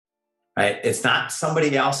right? It's not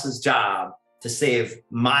somebody else's job to save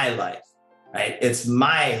my life, right? It's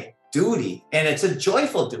my duty, and it's a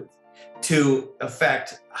joyful duty to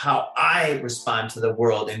affect how I respond to the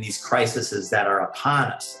world in these crises that are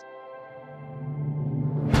upon us.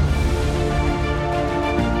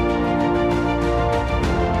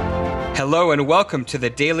 Hello and welcome to the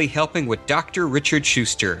Daily Helping with Dr. Richard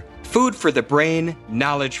Schuster. Food for the brain,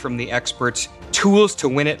 knowledge from the experts, tools to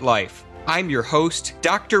win at life. I'm your host,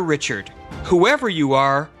 Dr. Richard. Whoever you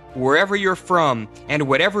are, wherever you're from, and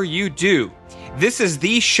whatever you do, this is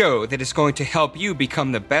the show that is going to help you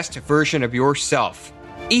become the best version of yourself.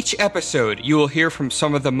 Each episode, you will hear from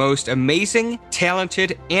some of the most amazing,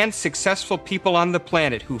 talented, and successful people on the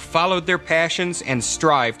planet who followed their passions and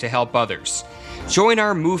strive to help others. Join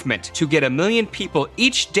our movement to get 1 million people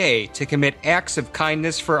each day to commit acts of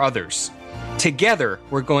kindness for others. Together,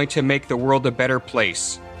 we're going to make the world a better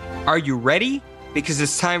place. Are you ready? Because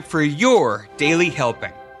it's time for your Daily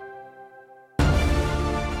Helping.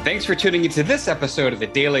 Thanks for tuning into this episode of the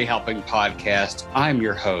Daily Helping Podcast. I'm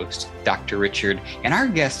your host, Dr. Richard, and our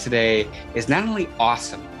guest today is not only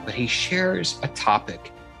awesome, but he shares a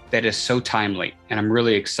topic that is so timely, and I'm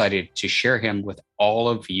really excited to share him with all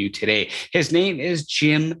of you today. His name is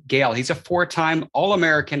Jim Gale. He's a 4-time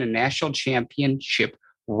All-American and National Championship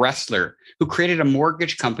wrestler who created a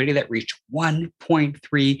mortgage company that reached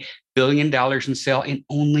 $1.3 billion in sales in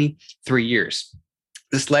only 3 years.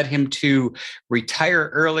 This led him to retire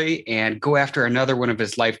early and go after another one of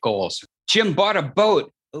his life goals. Jim bought a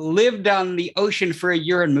boat, lived on the ocean for a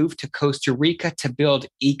year, and moved to Costa Rica to build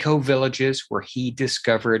eco-villages where he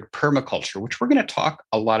discovered permaculture, which we're going to talk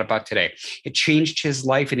a lot about today. It changed his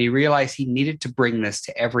life, and he realized he needed to bring this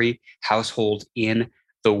to every household in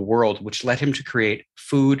the world, which led him to create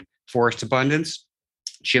Food Forest Abundance.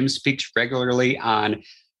 Jim speaks regularly on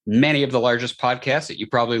many of the largest podcasts that you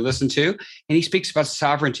probably listen to, and he speaks about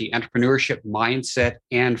sovereignty, entrepreneurship, mindset,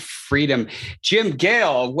 and freedom. Jim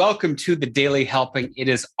Gale, welcome to the Daily Helping. It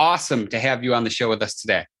is awesome to have you on the show with us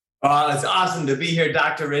today. It's awesome to be here,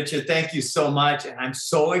 Dr. Richard. Thank you so much. And I'm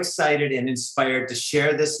so excited and inspired to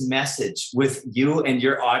share this message with you and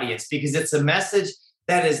your audience, because it's a message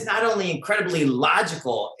that is not only incredibly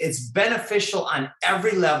logical, it's beneficial on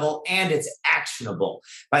every level, and it's actionable.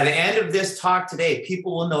 By the end of this talk today,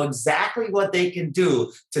 people will know exactly what they can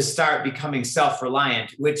do to start becoming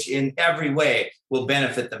self-reliant, which in every way will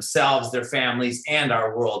benefit themselves, their families, and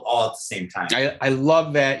our world all at the same time. I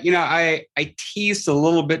love that. You know, I teased a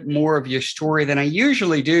little bit more of your story than I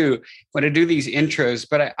usually do when I do these intros,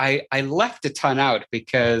 but I left a ton out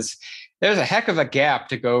because there's a heck of a gap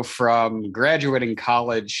to go from graduating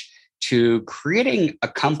college to creating a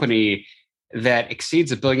company that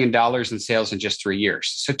exceeds $1 billion in sales in just 3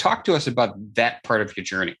 years. So talk to us about that part of your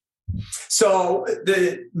journey. So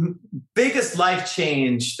the biggest life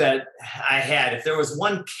change that I had, if there was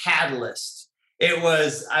one catalyst, it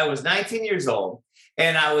was I was 19 years old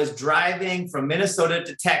and I was driving from Minnesota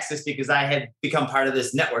to Texas because I had become part of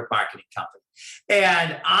this network marketing company.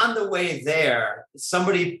 And on the way there,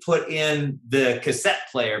 somebody put in the cassette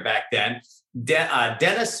player back then,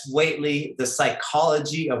 Dennis Waitley, The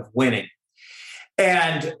Psychology of Winning.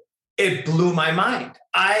 And it blew my mind.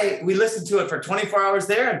 We listened to it for 24 hours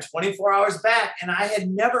there and 24 hours back, and I had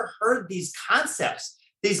never heard these concepts.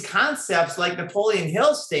 These concepts, like Napoleon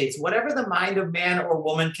Hill states, whatever the mind of man or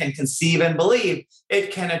woman can conceive and believe,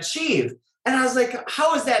 it can achieve. And I was like,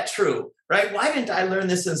 how is that true? Right? Why didn't I learn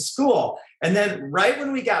this in school? And then right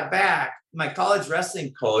when we got back, my college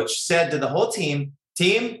wrestling coach said to the whole team,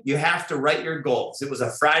 you have to write your goals. It was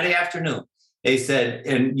a Friday afternoon. They said,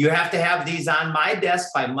 and you have to have these on my desk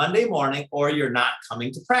by Monday morning or you're not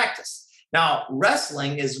coming to practice. Now,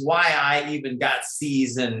 wrestling is why I even got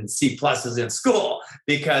C's and C pluses in school,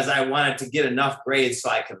 because I wanted to get enough grades so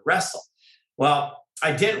I could wrestle. Well,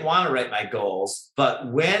 I didn't want to write my goals,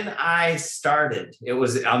 but when I started,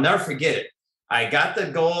 I'll never forget it. I got the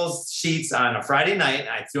goals sheets on a Friday night, and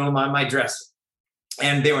I threw them on my dresser,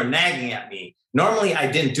 and they were nagging at me. Normally, I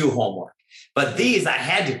didn't do homework, but these I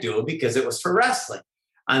had to do because it was for wrestling.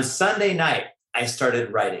 On Sunday night, I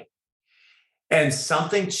started writing, and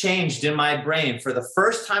something changed in my brain. For the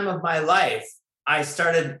first time of my life, I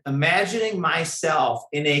started imagining myself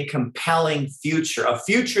in a compelling future, a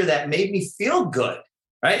future that made me feel good.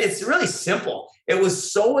 Right? It's really simple. It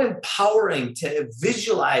was so empowering to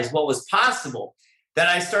visualize what was possible that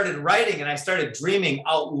I started writing and I started dreaming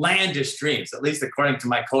outlandish dreams, at least according to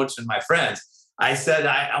my coach and my friends. I said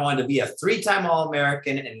I wanted to be a 3-time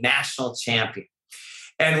All-American and national champion.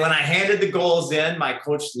 And when I handed the goals in, my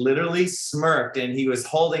coach literally smirked and he was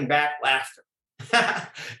holding back laughter.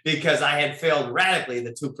 because I had failed radically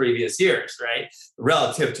the 2 previous years, right?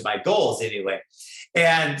 Relative to my goals anyway.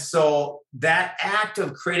 And so that act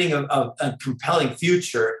of creating a compelling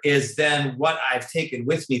future is then what I've taken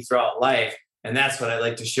with me throughout life. And that's what I'd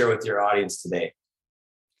like to share with your audience today.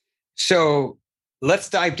 So let's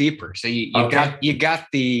dive deeper. So you got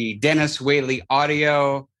the Dennis Whaley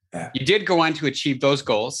audio. Yeah. You did go on to achieve those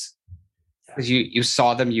goals because you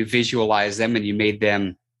saw them, you visualized them, and you made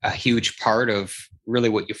them a huge part of really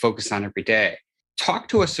what you focus on every day. Talk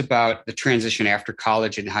to us about the transition after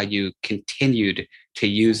college and how you continued to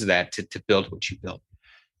use that to build what you built.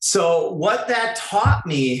 So what that taught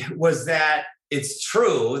me was that it's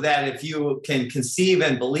true that if you can conceive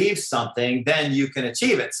and believe something, then you can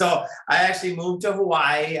achieve it. So I actually moved to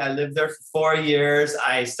Hawaii. I lived there for 4 years.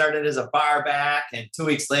 I started as a bar back, and 2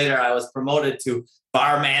 weeks later, I was promoted to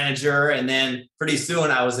bar manager. And then pretty soon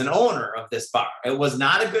I was an owner of this bar. It was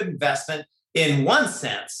not a good investment in one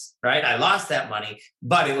sense, right? I lost that money,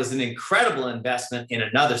 but it was an incredible investment in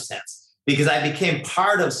another sense because I became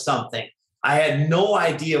part of something. I had no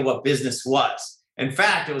idea what business was. In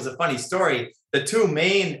fact, it was a funny story. The 2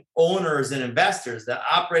 main owners and investors, the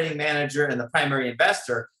operating manager and the primary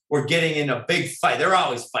investor, were getting in a big fight. They're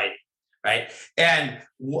always fighting, right? And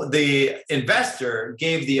the investor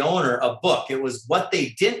gave the owner a book. It was what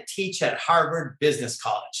they didn't teach at Harvard Business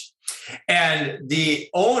College. And the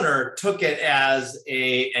owner took it as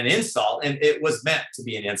an insult, and it was meant to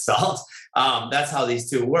be an insult. That's how these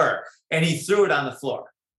 2 were. And he threw it on the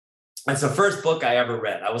floor. It's the first book I ever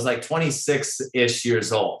read. I was like 26-ish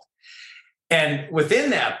years old. And within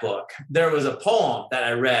that book, there was a poem that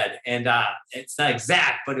I read. And it's not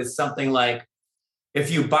exact, but it's something like,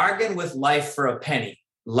 if you bargain with life for a penny,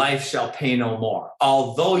 life shall pay no more.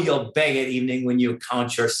 Although you'll beg at evening when you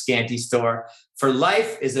count your scanty store. For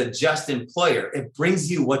life is a just employer. It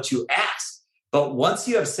brings you what you ask. But once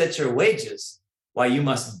you have set your wages, why, you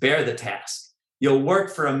must bear the task. You'll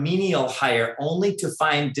work for a menial hire only to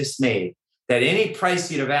find dismayed that any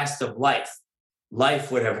price you'd have asked of life,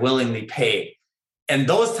 life would have willingly paid. And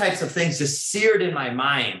those types of things just seared in my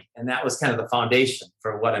mind. And that was kind of the foundation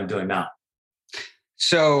for what I'm doing now.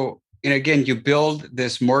 So, and again, you build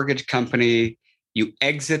this mortgage company, you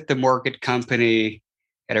exit the mortgage company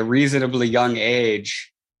at a reasonably young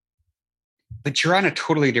age, but you're on a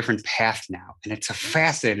totally different path now. And it's a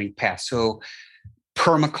fascinating path. So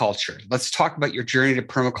permaculture, let's talk about your journey to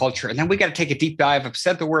permaculture. And then we got to take a deep dive. I've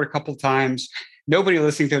said the word a couple of times. Nobody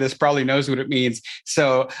listening to this probably knows what it means.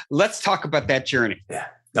 So let's talk about that journey. Yeah.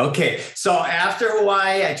 Okay. So after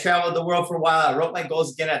Hawaii, I traveled the world for a while. I wrote my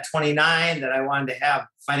goals again at 29 that I wanted to have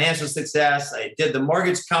financial success. I did the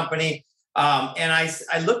mortgage company. And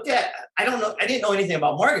I looked at, I didn't know anything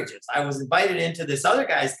about mortgages. I was invited into this other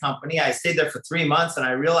guy's company. I stayed there for 3 months and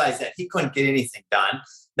I realized that he couldn't get anything done.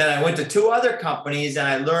 Then I went to 2 other companies and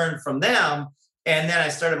I learned from them. And then I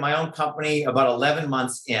started my own company about 11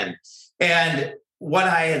 months in. And what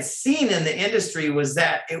I had seen in the industry was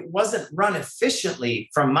that it wasn't run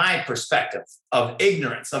efficiently from my perspective of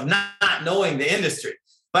ignorance, of not knowing the industry.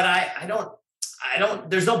 But I don't,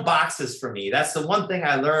 there's no boxes for me. That's the one thing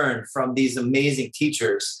I learned from these amazing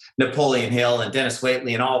teachers, Napoleon Hill and Dennis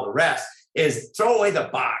Whaley and all the rest, is throw away the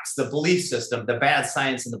box, the belief system, the bad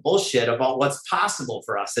science and the bullshit about what's possible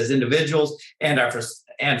for us as individuals and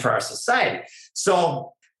for our society.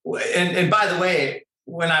 So, and by the way,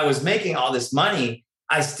 when I was making all this money,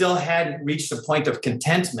 I still hadn't reached a point of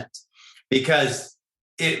contentment because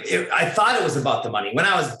I thought it was about the money. When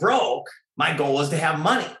I was broke, my goal was to have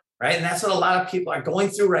money, right? And that's what a lot of people are going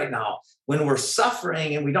through right now. When we're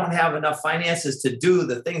suffering and we don't have enough finances to do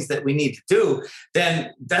the things that we need to do,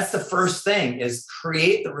 then that's the first thing, is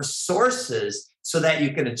create the resources so that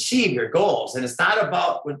you can achieve your goals. And it's not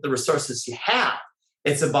about the resources you have.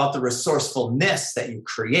 It's about the resourcefulness that you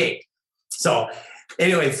create. So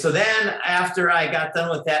anyway, so then after I got done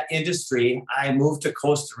with that industry, I moved to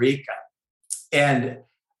Costa Rica and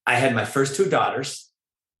I had my first 2 daughters,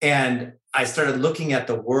 and I started looking at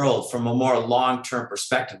the world from a more long-term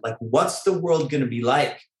perspective. Like, what's the world going to be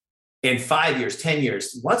like in 5 years, 10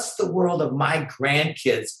 years? What's the world of my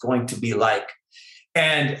grandkids going to be like?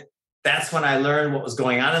 And that's when I learned what was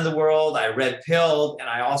going on in the world. I red pilled, and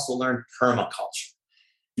I also learned permaculture.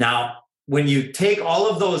 Now, when you take all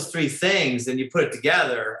of those 3 things and you put it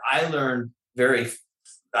together, I learned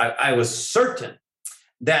I was certain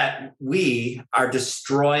that we are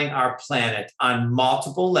destroying our planet on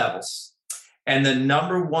multiple levels. And the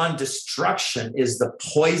number one destruction is the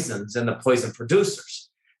poisons and the poison producers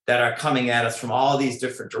that are coming at us from all these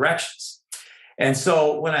different directions. And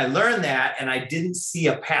so when I learned that and I didn't see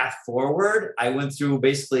a path forward, I went through,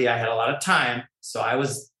 basically, I had a lot of time. So I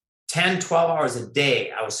was 10, 12 hours a day,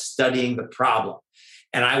 I was studying the problem.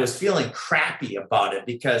 And I was feeling crappy about it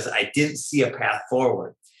because I didn't see a path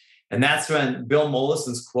forward. And that's when Bill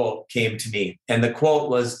Mollison's quote came to me. And the quote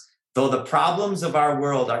was, "Though the problems of our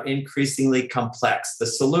world are increasingly complex, the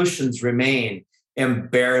solutions remain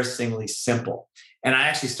embarrassingly simple." And I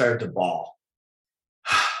actually started to bawl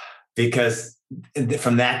because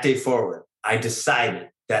from that day forward, I decided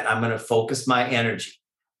that I'm going to focus my energy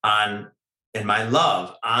on and my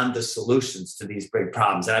love on the solutions to these big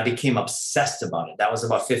problems. And I became obsessed about it. That was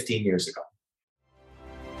about 15 years ago.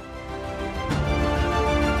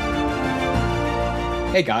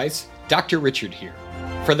 Hey guys, Dr. Richard here.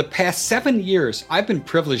 For the past 7 years, I've been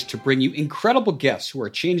privileged to bring you incredible guests who are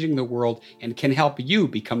changing the world and can help you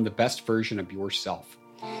become the best version of yourself.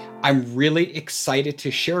 I'm really excited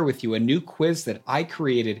to share with you a new quiz that I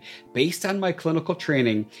created based on my clinical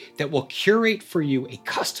training that will curate for you a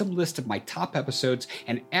custom list of my top episodes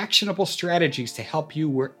and actionable strategies to help you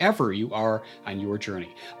wherever you are on your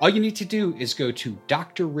journey. All you need to do is go to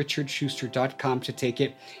drrichardschuster.com to take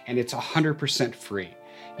it, and it's 100% free.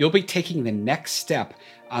 You'll be taking the next step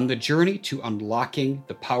on the journey to unlocking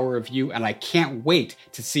the power of you, and I can't wait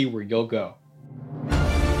to see where you'll go.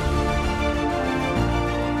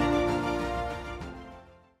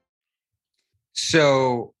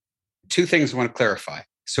 So, two things I want to clarify.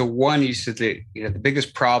 So, one, you said that the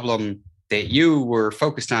biggest problem that you were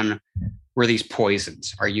focused on were these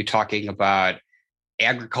poisons. Are you talking about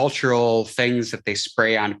agricultural things that they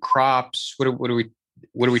spray on crops? What are we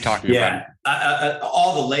talking about? Yeah,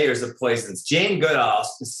 all the layers of poisons. Jane Goodall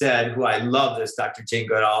said, who I love this, Dr. Jane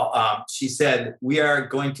Goodall, she said, "We are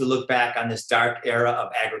going to look back on this dark era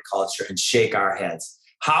of agriculture and shake our heads.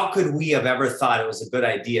 How could we have ever thought it was a good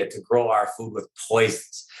idea to grow our food with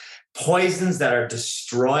poisons? Poisons that are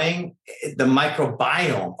destroying the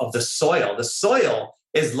microbiome of the soil. The soil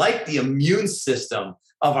is like the immune system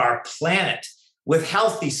of our planet. With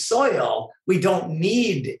healthy soil, we don't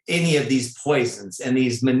need any of these poisons and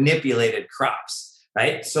these manipulated crops,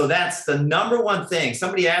 right? So that's the number one thing.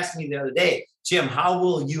 Somebody asked me the other day, "Jim, how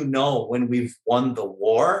will you know when we've won the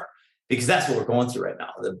war?" Because that's what we're going through right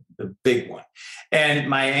now, the big one. And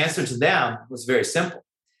my answer to them was very simple.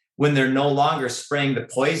 When they're no longer spraying the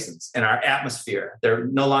poisons in our atmosphere, they're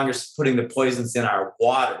no longer putting the poisons in our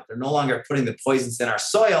water, they're no longer putting the poisons in our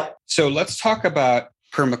soil. So let's talk about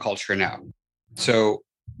permaculture now. So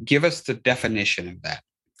give us the definition of that.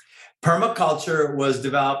 Permaculture was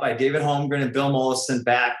developed by David Holmgren and Bill Mollison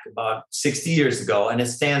back about 60 years ago, and it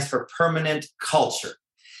stands for permanent culture.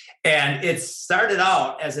 And it started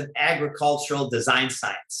out as an agricultural design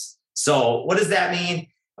science. So what does that mean?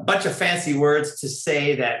 A bunch of fancy words to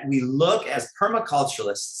say that we look, as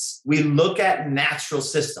permaculturalists, we look at natural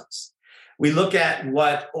systems. We look at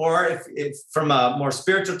if from a more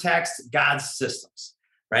spiritual text, God's systems,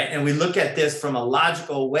 right? And we look at this from a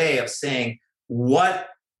logical way of saying what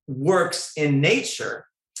works in nature.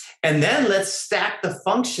 And then let's stack the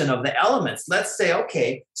function of the elements. Let's say,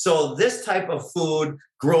 okay, so this type of food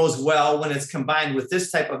grows well when it's combined with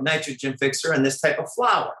this type of nitrogen fixer and this type of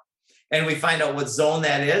flour. And we find out what zone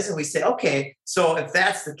that is. And we say, okay, so if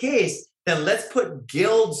that's the case, then let's put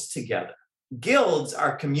guilds together. Guilds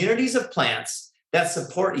are communities of plants that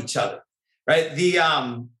support each other, right? The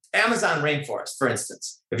Amazon rainforest, for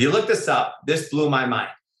instance, if you look this up, this blew my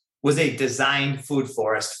mind, was a designed food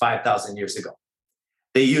forest 5,000 years ago.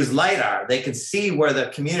 They use LiDAR. They can see where the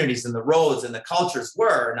communities and the roads and the cultures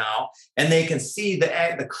were now, and they can see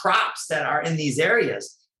the crops that are in these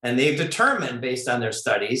areas. And they've determined, based on their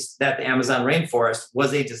studies, that the Amazon rainforest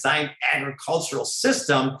was a designed agricultural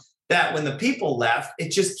system that when the people left,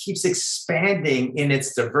 it just keeps expanding in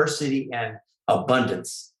its diversity and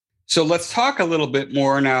abundance. So let's talk a little bit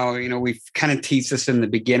more now. We've kind of teased this in the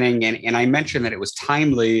beginning, and I mentioned that it was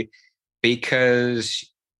timely because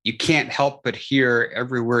you can't help but hear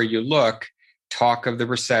everywhere you look talk of the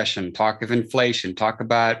recession, talk of inflation, talk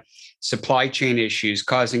about supply chain issues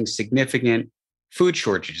causing significant food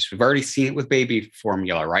shortages. We've already seen it with baby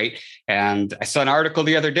formula, right? And I saw an article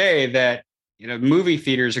the other day that movie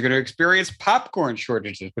theaters are going to experience popcorn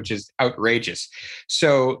shortages, which is outrageous.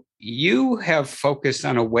 So you have focused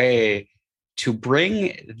on a way to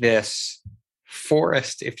bring this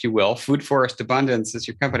forest, if you will, food forest abundance as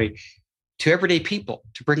your company, to everyday people,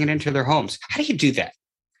 to bring it into their homes. How do you do that?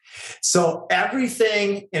 So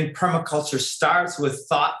everything in permaculture starts with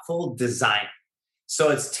thoughtful design. So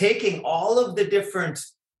it's taking all of the different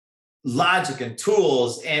logic and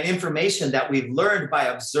tools and information that we've learned by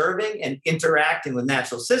observing and interacting with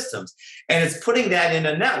natural systems. And it's putting that in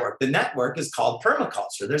a network. The network is called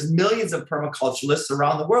permaculture. There's millions of permaculturalists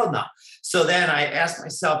around the world now. So then I asked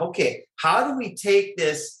myself, okay, how do we take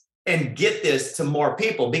this and get this to more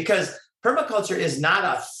people? Because permaculture is not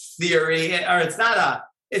a theory, or it's not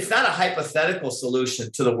a hypothetical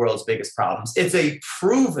solution to the world's biggest problems. It's a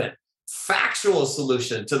proven, factual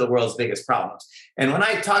solution to the world's biggest problems. And when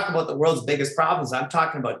I talk about the world's biggest problems, I'm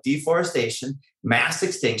talking about deforestation, mass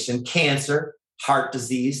extinction, cancer, heart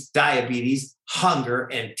disease, diabetes, hunger,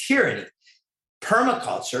 and tyranny.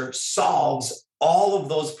 Permaculture solves all of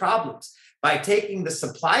those problems by taking the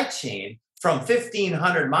supply chain from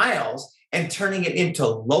 1,500 miles and turning it into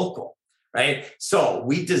local, right? So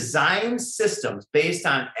we design systems based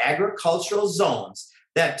on agricultural zones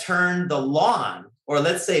that turn the lawn, or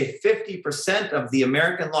let's say 50% of the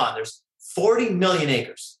American lawn, there's 40 million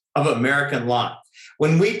acres of American lawn.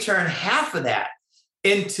 When we turn half of that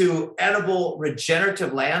into edible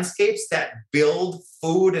regenerative landscapes that build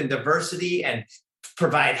food and diversity and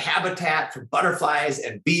provide habitat for butterflies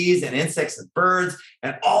and bees and insects and birds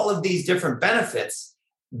and all of these different benefits,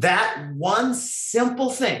 that one simple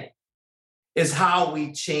thing is how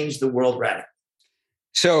we change the world radically.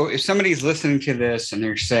 So if somebody's listening to this and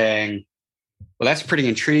they're saying, well, that's pretty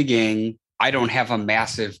intriguing. I don't have a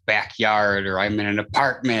massive backyard, or I'm in an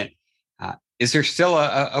apartment. Is there still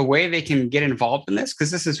a way they can get involved in this?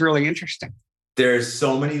 Because this is really interesting. There's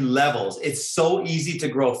so many levels. It's so easy to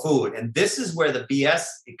grow food. And this is where the BS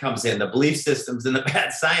comes in, the belief systems and the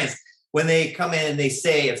bad science. When they come in and they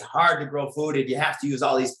say it's hard to grow food and you have to use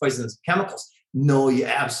all these poisonous chemicals. No, you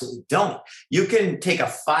absolutely don't. You can take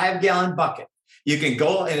a 5-gallon bucket. You can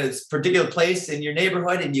go in a particular place in your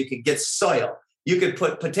neighborhood and you can get soil. You could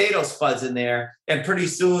put potato spuds in there, and pretty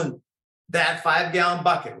soon that 5-gallon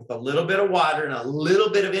bucket with a little bit of water and a little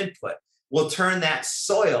bit of input will turn that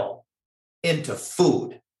soil into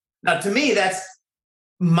food. Now, to me, that's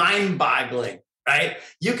mind-boggling, right?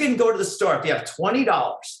 You can go to the store. If you have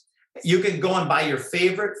 $20, you can go and buy your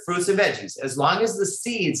favorite fruits and veggies, as long as the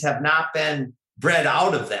seeds have not been bred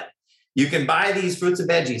out of them. You can buy these fruits and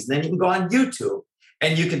veggies. Then you can go on YouTube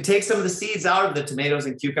and you can take some of the seeds out of the tomatoes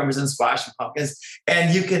and cucumbers and squash and pumpkins,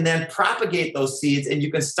 and you can then propagate those seeds, and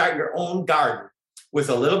you can start your own garden with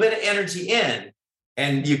a little bit of energy in,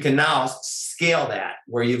 and you can now scale that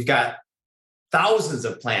where you've got thousands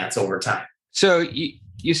of plants over time. So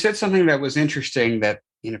you said something that was interesting, that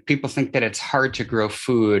people think that it's hard to grow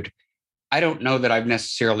food. I don't know that I've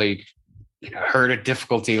necessarily heard a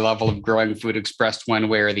difficulty level of growing food expressed one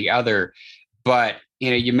way or the other. But,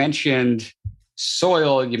 you mentioned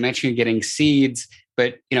soil, you mentioned getting seeds,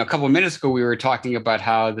 but, a couple of minutes ago, we were talking about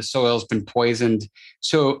how the soil's been poisoned.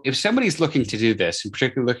 So if somebody's looking to do this, and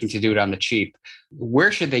particularly looking to do it on the cheap,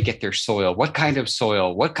 where should they get their soil? What kind of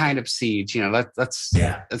soil? What kind of seeds? Let's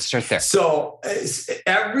start there. So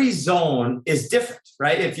every zone is different,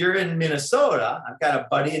 right? If you're in Minnesota, I've got a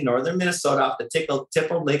buddy in northern Minnesota off the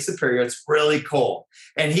tip of Lake Superior. It's really cold.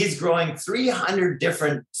 And he's growing 300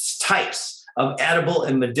 different types of edible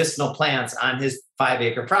and medicinal plants on his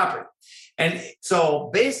 5-acre property. And so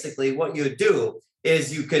basically what you would do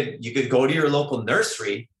is you could go to your local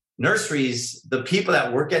nursery. Nurseries, the people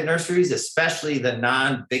that work at nurseries, especially the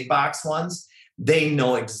non-big box ones, they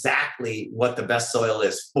know exactly what the best soil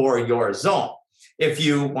is for your zone. If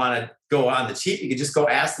you want to go on the cheap, you can just go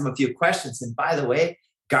ask them a few questions. And by the way,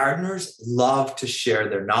 gardeners love to share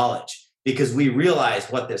their knowledge, because we realize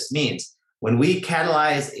what this means. When we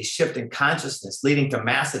catalyze a shift in consciousness leading to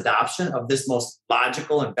mass adoption of this most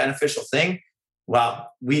logical and beneficial thing,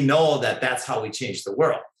 well, we know that that's how we change the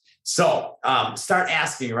world. So start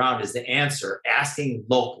asking around is the answer. Asking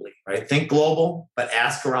locally, right? Think global, but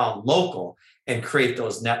ask around local and create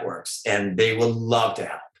those networks, and they will love to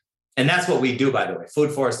help. And that's what we do, by the way. Food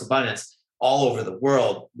Forest Abundance all over the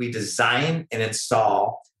world. We design and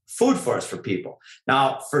install food forests for people.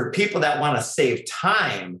 Now, for people that want to save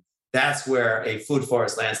time, that's where a food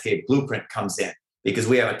forest landscape blueprint comes in, because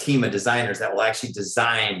we have a team of designers that will actually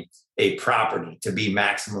design a property to be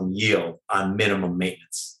maximum yield on minimum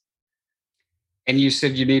maintenance. And you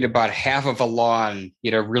said you need about half of a lawn,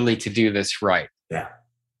 really to do this right. Yeah.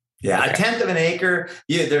 Okay. A tenth of an acre.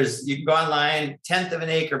 You can go online. Tenth of an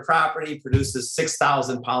acre property produces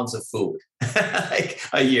 6,000 pounds of food like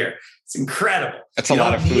a year. It's incredible. That's a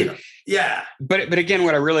lot of food. Yeah. But again,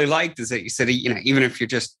 what I really liked is that you said, even if you're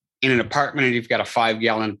just in an apartment and you've got a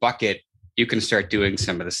 5-gallon bucket, you can start doing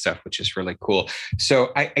some of the stuff, which is really cool.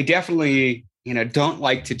 So I definitely don't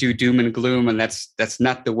like to do doom and gloom, and that's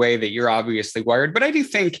not the way that you're obviously wired. But I do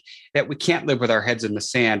think that we can't live with our heads in the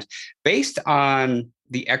sand. Based on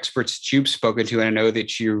the experts that you've spoken to, and I know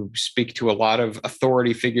that you speak to a lot of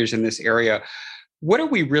authority figures in this area, what are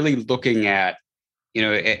we really looking at,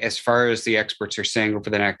 as far as the experts are saying over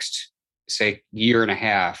the next, say, year and a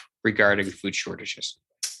half regarding food shortages?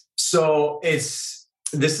 So this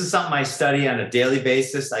is something I study on a daily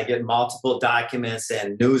basis. I get multiple documents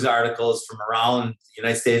and news articles from around the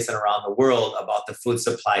United States and around the world about the food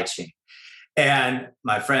supply chain. And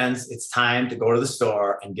my friends, it's time to go to the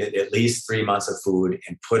store and get at least 3 months of food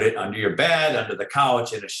and put it under your bed, under the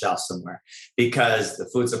couch, in a shelf somewhere, because the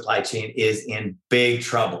food supply chain is in big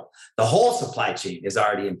trouble. The whole supply chain is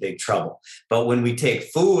already in big trouble. But when we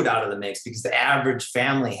take food out of the mix, because the average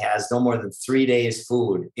family has no more than 3 days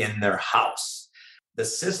food in their house, the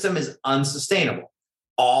system is unsustainable.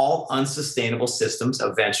 All unsustainable systems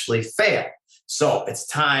eventually fail. So it's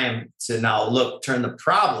time to now turn the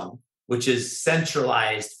problem, which is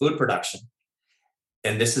centralized food production,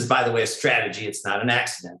 and this is, by the way, a strategy, it's not an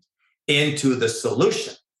accident, into the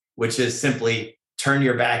solution, which is simply turn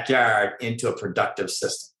your backyard into a productive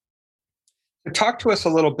system. Talk to us a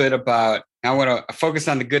little bit about, I want to focus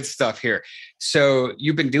on the good stuff here. So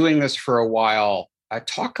you've been doing this for a while.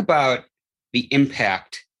 Talk about the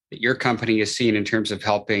impact that your company has seen in terms of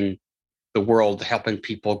helping the world, helping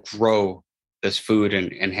people grow this food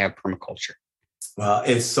and have permaculture. Well,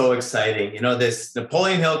 it's so exciting. This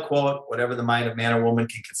Napoleon Hill quote, whatever the mind of man or woman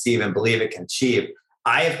can conceive and believe it can achieve.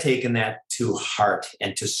 I have taken that to heart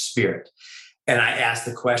and to spirit. And I ask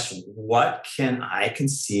the question, what can I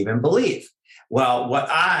conceive and believe? Well,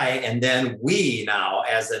 and then we now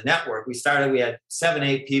as a network, we had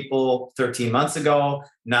 7-8 people 13 months ago.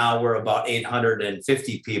 Now we're about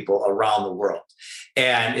 850 people around the world,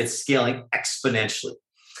 and it's scaling exponentially.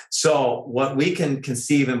 So what we can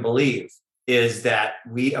conceive and believe is that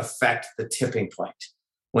we affect the tipping point.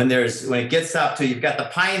 When it gets up to, you've got the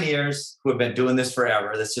pioneers who have been doing this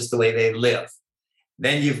forever. That's just the way they live.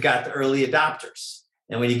 Then you've got the early adopters.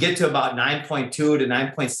 And when you get to about 9.2 to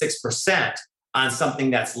 9.6% on something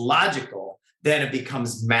that's logical, then it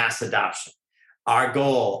becomes mass adoption. Our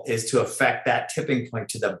goal is to affect that tipping point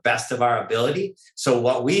to the best of our ability. So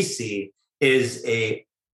what we see is a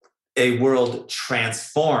world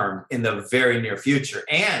transformed in the very near future.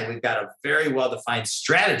 And we've got a very well-defined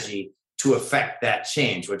strategy to affect that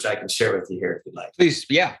change, which I can share with you here if you'd like. Please,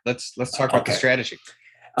 yeah, let's talk about the strategy.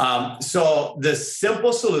 So the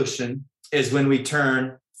simple solution is when we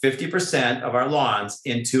turn 50% of our lawns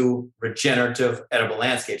into regenerative edible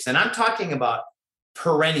landscapes. And I'm talking about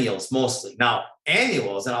perennials mostly. Now,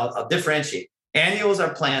 annuals, and I'll differentiate. Annuals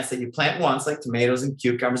are plants that you plant once, like tomatoes and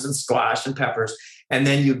cucumbers and squash and peppers, and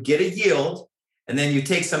then you get a yield, and then you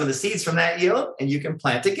take some of the seeds from that yield and you can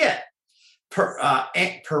plant again.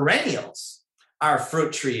 Perennials are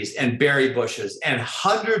fruit trees and berry bushes and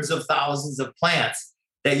hundreds of thousands of plants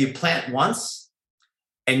that you plant once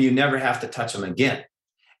and you never have to touch them again.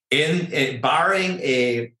 Barring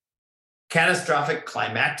a catastrophic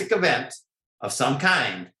climactic event of some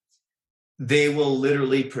kind, they will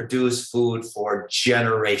literally produce food for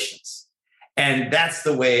generations. And that's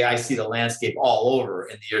the way I see the landscape all over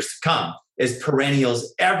in the years to come, is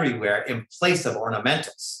perennials everywhere in place of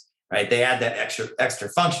ornamentals, right? They add that extra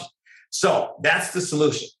function. So that's the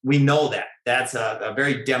solution. We know that. That's a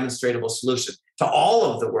very demonstrable solution to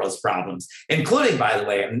all of the world's problems, including, by the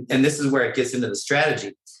way, and this is where it gets into the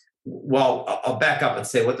strategy. Well, I'll back up and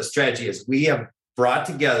say what the strategy is. We have brought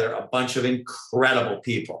together a bunch of incredible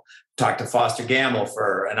people. Talked to Foster Gamble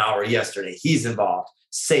for an hour yesterday. He's involved.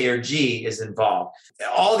 Sayer G is involved.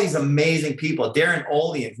 All these amazing people. Darren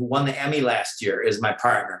Olean, who won the Emmy last year, is my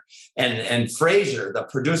partner. And Fraser, the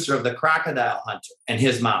producer of The Crocodile Hunter, and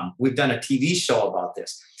his mom. We've done a TV show about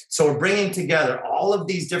this. So we're bringing together all of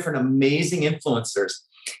these different amazing influencers.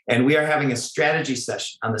 And we are having a strategy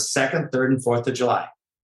session on the 2nd, 3rd, and 4th of July.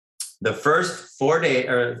 The first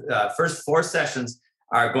 4 sessions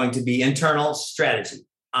are going to be internal strategy.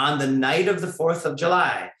 On the night of the 4th of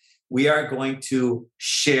July, we are going to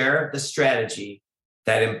share the strategy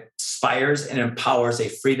that inspires and empowers a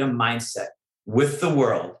freedom mindset with the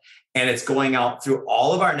world. And it's going out through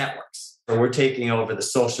all of our networks. So we're taking over the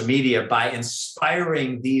social media by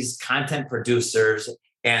inspiring these content producers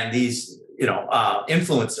and these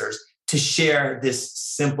influencers to share this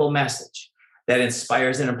simple message that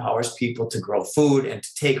inspires and empowers people to grow food and to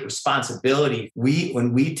take responsibility.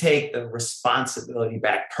 When we take the responsibility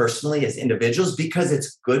back personally as individuals, because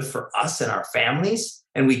it's good for us and our families,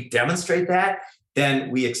 and we demonstrate that,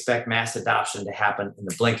 then we expect mass adoption to happen in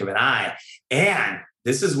the blink of an eye. And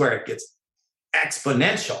this is where it gets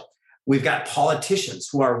exponential. We've got politicians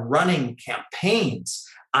who are running campaigns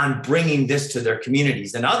on bringing this to their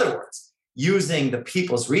communities. In other words, using the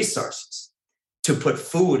people's resources to put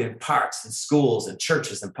food in parks and schools and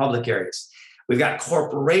churches and public areas. We've got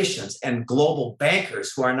corporations and global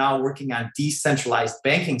bankers who are now working on decentralized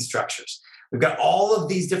banking structures. We've got all of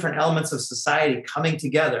these different elements of society coming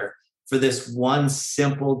together for this one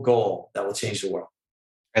simple goal that will change the world.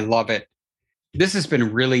 I love it. This has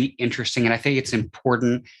been really interesting, and I think it's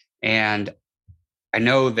important. And I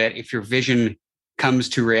know that if your vision comes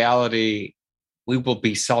to reality, we will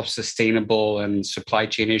be self-sustainable, and supply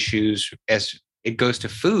chain issues as it goes to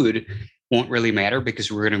food won't really matter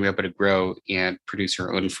because we're going to be able to grow and produce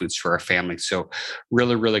our own foods for our family. So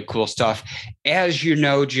really, really cool stuff. As you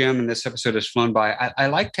know, Jim, and this episode has flown by, I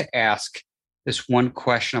like to ask this one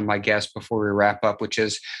question of my guests before we wrap up, which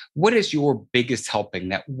is, what is your biggest helping,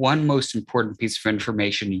 that one most important piece of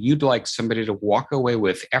information you'd like somebody to walk away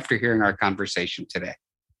with after hearing our conversation today?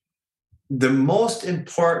 The most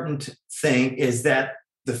important thing is that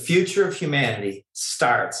the future of humanity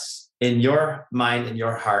starts in your mind, in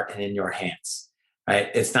your heart, and in your hands, right?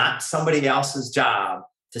 It's not somebody else's job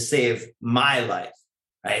to save my life,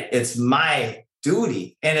 right? It's my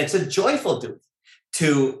duty, and it's a joyful duty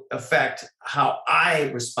to affect how I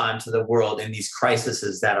respond to the world in these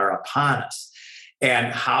crises that are upon us.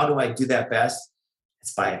 And how do I do that best?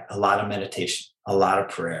 It's by a lot of meditation, a lot of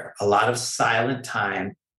prayer, a lot of silent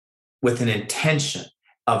time with an intention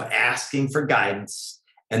of asking for guidance.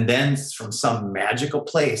 And then from some magical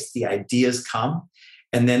place, the ideas come.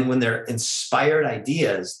 And then when they're inspired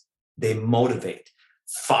ideas, they motivate.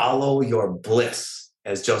 Follow your bliss,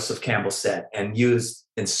 as Joseph Campbell said, and use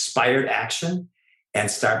inspired action and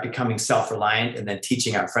start becoming self-reliant, and then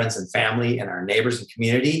teaching our friends and family and our neighbors and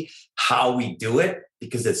community how we do it,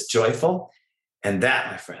 because it's joyful. And that,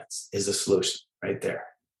 my friends, is a solution right there.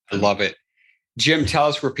 I love it. Jim, tell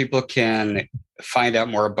us where people can find out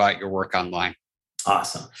more about your work online.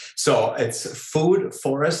 Awesome. So it's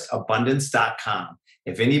foodforestabundance.com.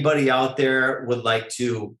 If anybody out there would like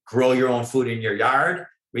to grow your own food in your yard,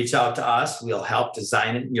 reach out to us. We'll help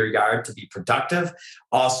design it in your yard to be productive.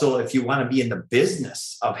 Also, if you want to be in the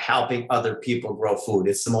business of helping other people grow food,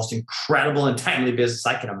 it's the most incredible and timely business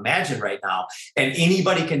I can imagine right now. And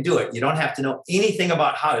anybody can do it. You don't have to know anything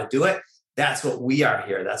about how to do it. That's what we are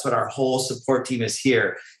here. That's what our whole support team is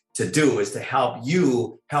here to do, is to help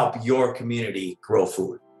you help your community grow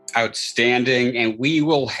food. Outstanding. And we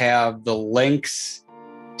will have the links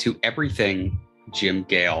to everything Jim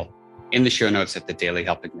Gale in the show notes at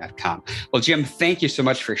thedailyhelping.com. Well, Jim, thank you so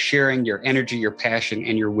much for sharing your energy, your passion,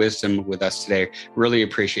 and your wisdom with us today. Really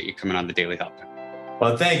appreciate you coming on The Daily Helping.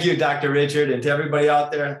 Well, thank you, Dr. Richard. And to everybody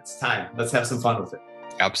out there, it's time. Let's have some fun with it.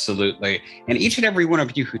 Absolutely. And each and every one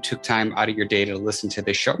of you who took time out of your day to listen to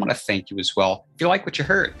this show, I want to thank you as well. If you like what you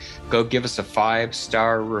heard, go give us a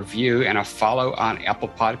 5-star review and a follow on Apple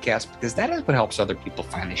Podcasts, because that is what helps other people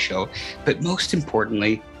find the show. But most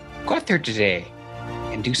importantly, go out there today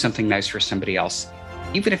and do something nice for somebody else,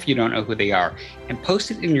 even if you don't know who they are, and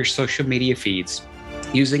post it in your social media feeds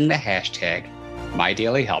using the hashtag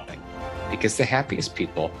 #MyDailyHelping, because the happiest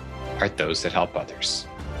people are those that help others.